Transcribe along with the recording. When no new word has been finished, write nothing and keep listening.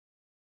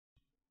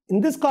In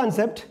this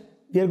concept,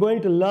 we are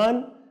going to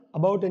learn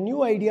about a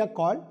new idea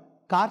called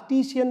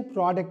Cartesian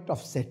product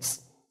of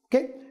sets.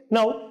 Okay.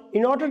 Now,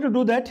 in order to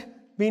do that,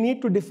 we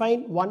need to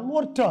define one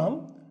more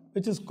term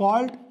which is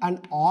called an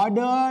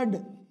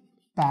ordered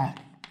pair.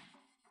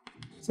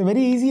 It's a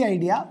very easy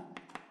idea.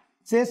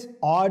 It says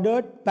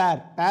ordered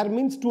pair. Pair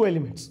means two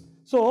elements.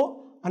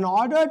 So, an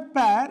ordered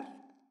pair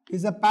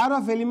is a pair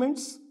of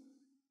elements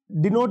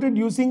denoted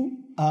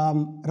using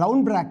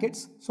round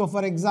brackets. So,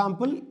 for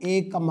example,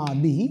 A comma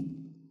B.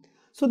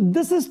 So,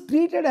 this is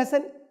treated as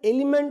an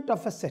element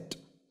of a set.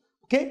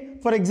 Okay.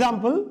 For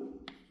example,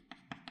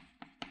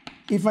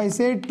 if I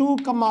say 2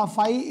 comma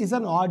 5 is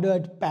an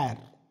ordered pair,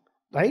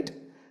 right?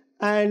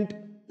 And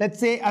let's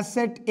say a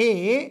set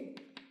A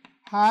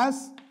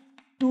has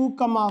 2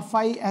 comma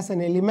 5 as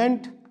an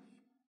element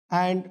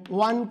and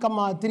 1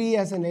 comma 3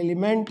 as an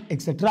element,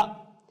 etc.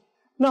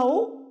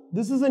 Now,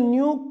 this is a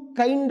new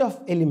kind of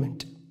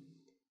element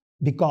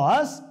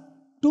because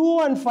 2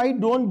 and 5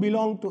 don't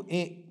belong to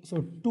A.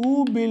 So,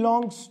 2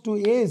 belongs to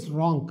A is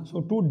wrong.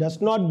 So, 2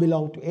 does not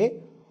belong to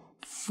A.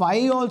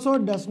 5 also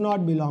does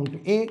not belong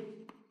to A.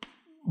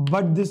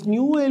 But this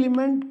new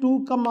element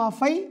 2 comma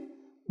 5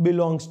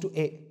 belongs to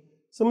A.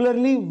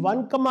 Similarly,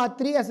 1 comma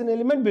 3 as an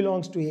element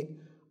belongs to A.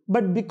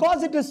 But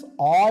because it is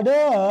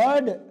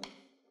ordered,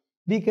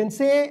 we can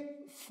say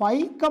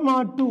 5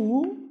 comma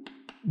 2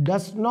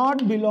 does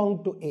not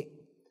belong to A.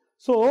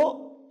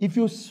 So, if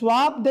you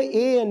swap the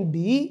A and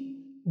B,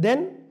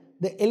 then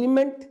the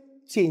element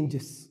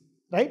changes,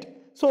 right?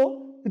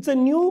 So, it's a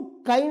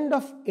new kind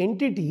of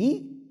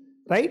entity,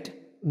 right,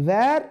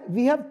 where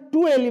we have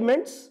two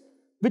elements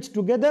which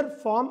together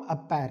form a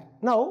pair.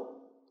 Now,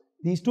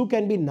 these two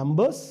can be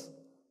numbers,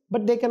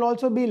 but they can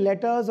also be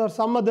letters or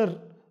some other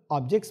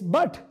objects.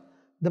 But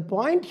the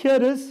point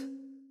here is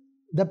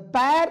the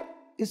pair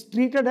is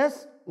treated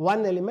as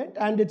one element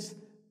and it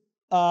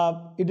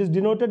is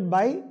denoted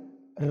by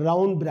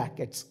round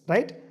brackets,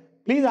 right?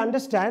 Please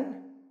understand,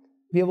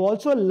 we have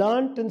also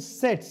learnt in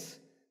sets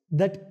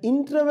that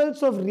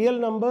intervals of real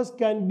numbers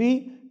can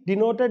be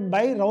denoted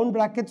by round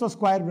brackets or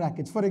square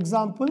brackets. For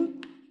example,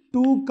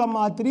 2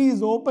 comma 3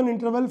 is open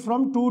interval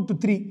from 2 to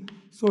 3.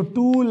 So,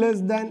 2 less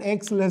than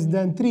x less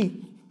than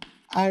 3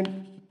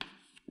 and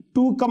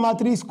 2 comma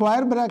 3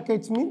 square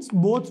brackets means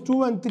both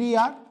 2 and 3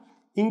 are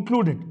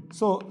included.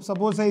 So,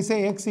 suppose I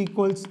say x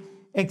equals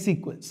x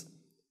equals.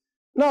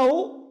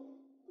 Now,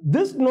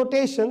 this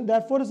notation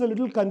therefore is a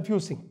little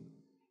confusing.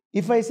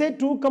 If I say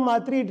 2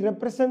 comma 3, it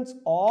represents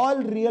all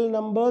real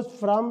numbers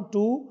from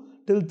 2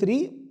 till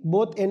 3,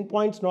 both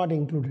endpoints not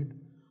included.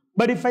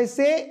 But if I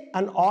say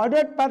an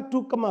ordered pair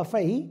 2 comma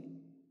 5,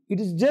 it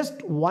is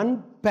just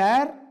one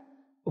pair,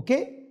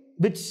 okay,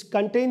 which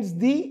contains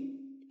the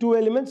two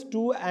elements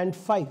 2 and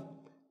 5.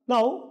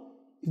 Now,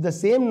 if the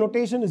same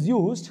notation is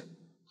used,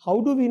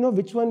 how do we know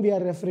which one we are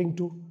referring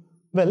to?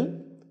 Well,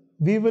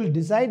 we will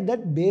decide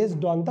that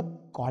based on the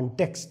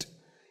context.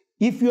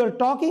 If you are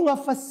talking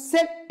of a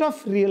set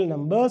of real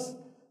numbers,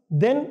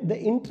 then the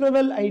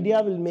interval idea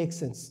will make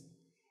sense.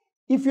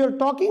 If you are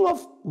talking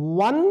of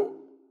one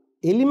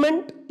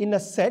element in a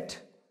set,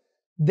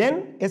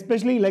 then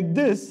especially like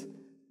this,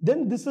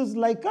 then this is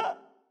like a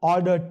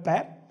ordered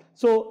pair.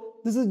 So,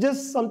 this is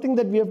just something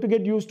that we have to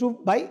get used to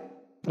by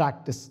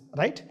practice,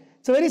 right?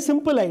 It's a very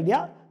simple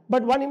idea,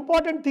 but one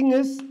important thing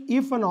is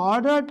if an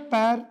ordered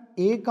pair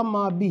A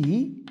comma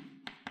B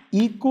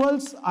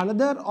equals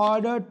another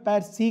ordered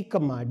pair C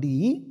comma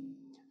D,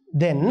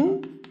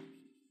 then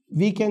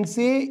we can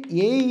say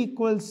A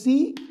equals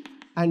C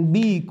and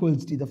B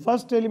equals D. The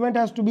first element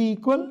has to be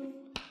equal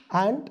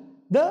and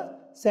the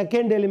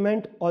second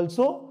element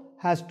also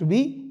has to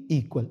be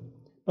equal.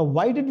 Now,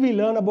 why did we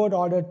learn about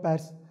ordered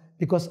pairs?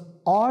 Because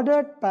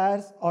ordered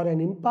pairs are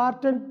an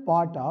important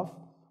part of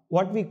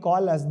what we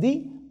call as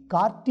the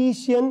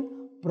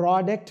Cartesian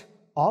product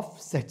of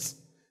sets.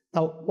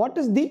 Now, what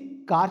is the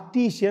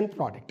Cartesian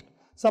product?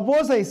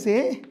 Suppose I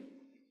say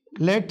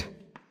let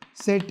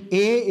set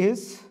A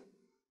is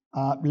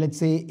let's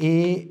say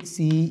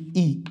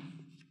ACE,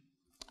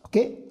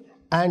 okay,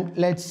 and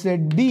let's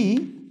set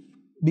B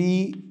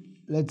be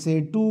let's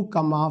say 2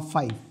 comma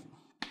 5,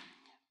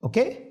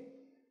 okay.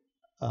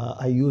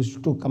 I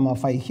used 2 comma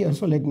 5 here,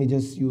 so let me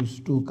just use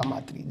 2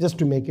 comma 3 just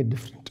to make it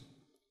different.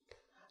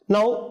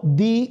 Now,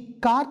 the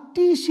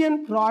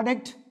Cartesian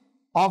product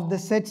of the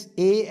sets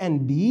A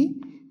and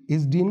B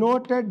is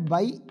denoted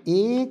by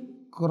A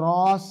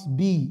cross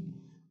B,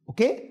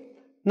 okay.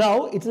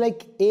 Now, it's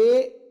like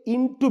A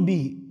into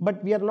B,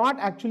 but we are not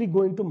actually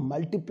going to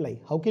multiply.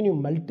 How can you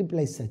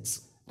multiply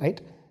sets,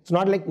 right? It's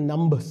not like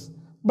numbers.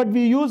 But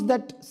we use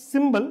that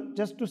symbol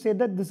just to say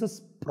that this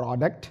is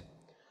product.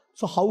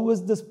 So, how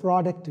is this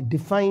product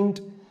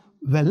defined?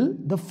 Well,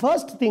 the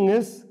first thing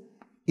is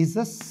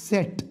a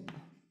set.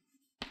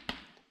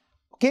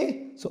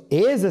 Okay, so A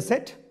is a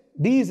set,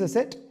 B is a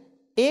set,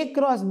 A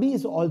cross B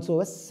is also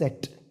a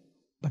set.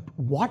 But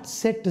what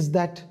set is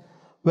that?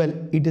 Well,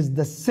 it is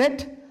the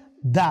set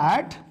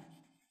that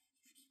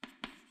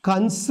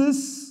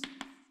consists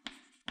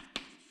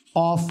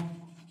of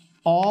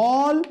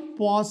all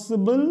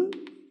possible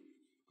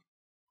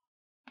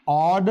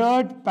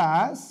ordered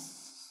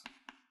pairs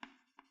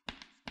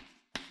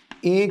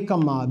A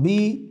comma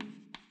B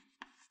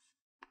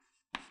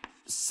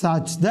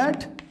such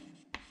that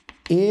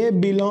A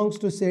belongs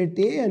to set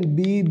A and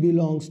B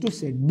belongs to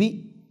set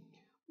B.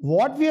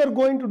 What we are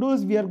going to do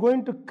is we are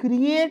going to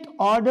create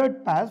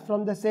ordered pairs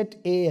from the set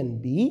A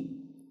and B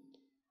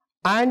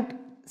and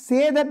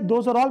say that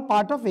those are all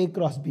part of A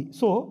cross B.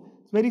 So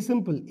it's very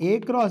simple. A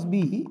cross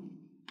B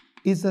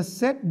is a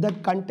set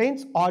that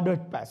contains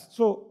ordered pairs.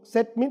 So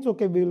set means,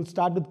 okay, we will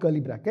start with curly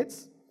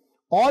brackets.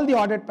 All the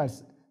ordered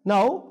pairs.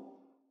 Now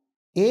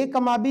A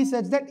comma B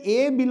such that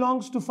A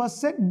belongs to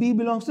first set, B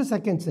belongs to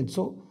second set.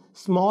 So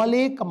small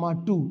a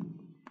comma 2.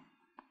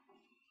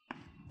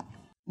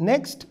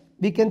 Next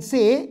we can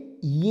say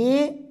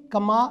A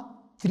comma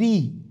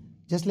 3,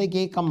 just like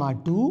A comma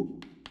 2.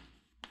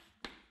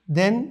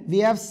 Then we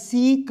have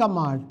C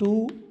comma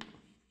 2.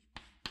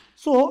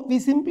 So we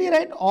simply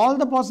write all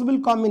the possible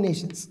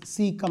combinations.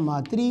 C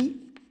comma 3,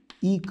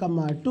 E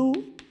comma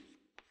 2,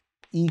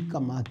 E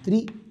comma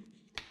 3.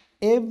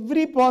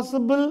 Every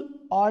possible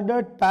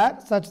ordered pair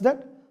such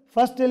that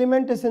first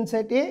element is in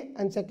set A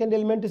and second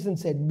element is in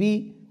set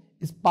B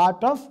is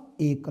part of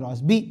A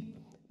cross B.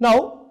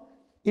 Now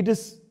it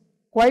is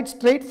quite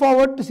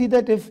straightforward to see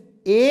that if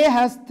A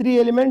has 3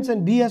 elements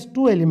and B has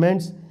 2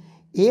 elements,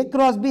 A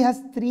cross B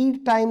has 3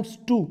 times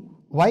 2.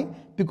 Why?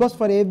 Because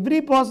for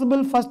every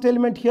possible first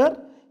element here,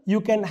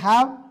 you can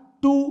have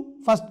two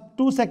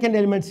second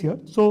elements here.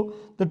 So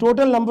the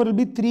total number will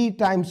be 3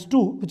 times 2,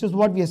 which is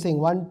what we are saying,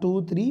 1,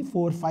 2, 3,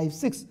 4, 5,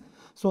 6.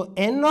 So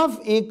n of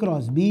A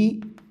cross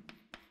B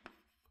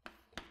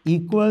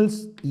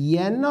equals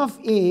n of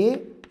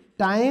A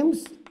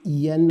times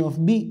n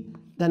of B.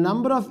 The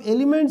number of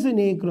elements in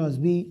A cross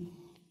B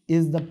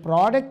is the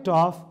product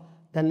of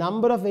the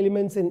number of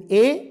elements in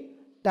A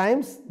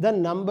times the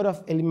number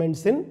of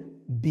elements in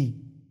B.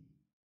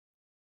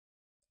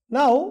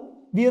 Now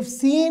we have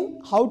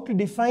seen how to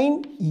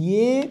define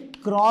A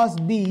cross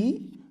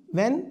B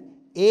when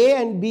A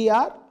and B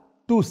are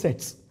 2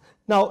 sets.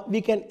 Now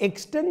we can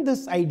extend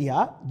this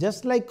idea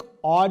just like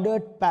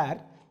ordered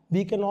pair.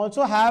 We can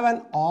also have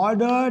an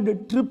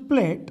ordered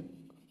triplet,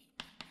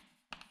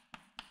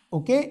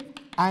 okay,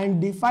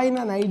 and define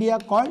an idea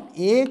called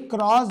A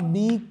cross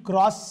B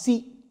cross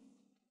C,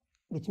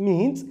 which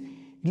means it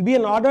will be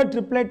an ordered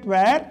triplet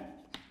where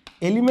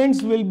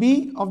elements will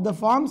be of the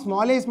form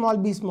small a, small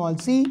b, small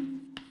c,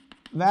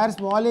 where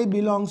small a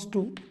belongs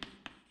to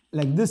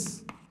like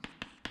this,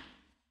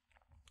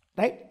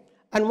 right?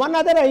 And one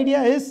other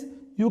idea is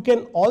you can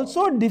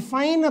also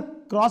define a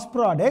cross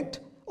product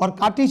or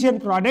Cartesian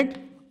product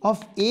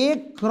of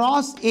A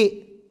cross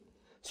A.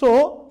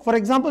 So for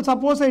example,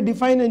 suppose I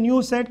define a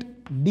new set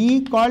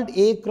D called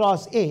A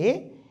cross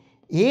A.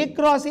 A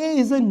cross A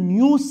is a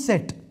new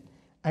set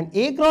and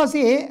A cross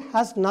A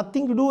has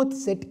nothing to do with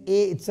set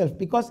A itself,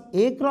 because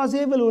A cross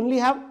A will only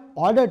have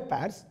ordered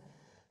pairs.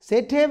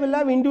 Set A will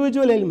have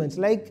individual elements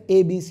like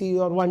A, B, C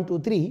or 1, 2,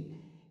 3.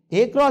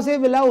 A cross A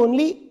will have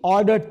only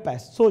ordered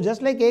pairs. So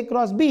just like A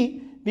cross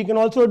B, we can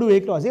also do A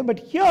cross A, but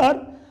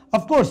here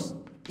of course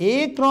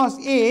A cross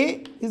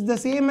A is the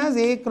same as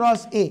A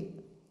cross A.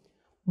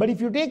 But if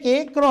you take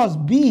A cross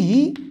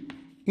B,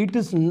 it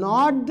is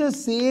not the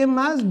same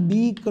as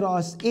B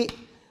cross A.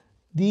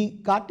 The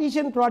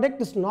Cartesian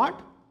product is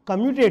not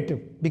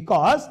commutative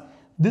because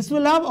this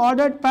will have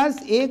ordered pairs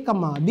A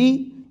comma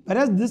B,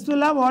 whereas this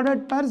will have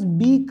ordered pairs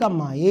B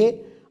comma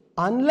A.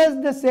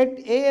 Unless the set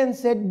A and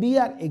set B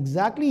are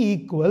exactly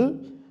equal,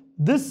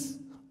 this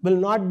will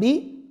not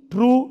be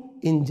true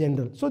in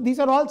general. So these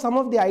are all some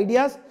of the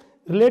ideas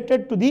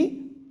related to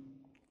the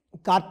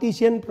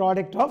Cartesian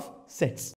product of sets.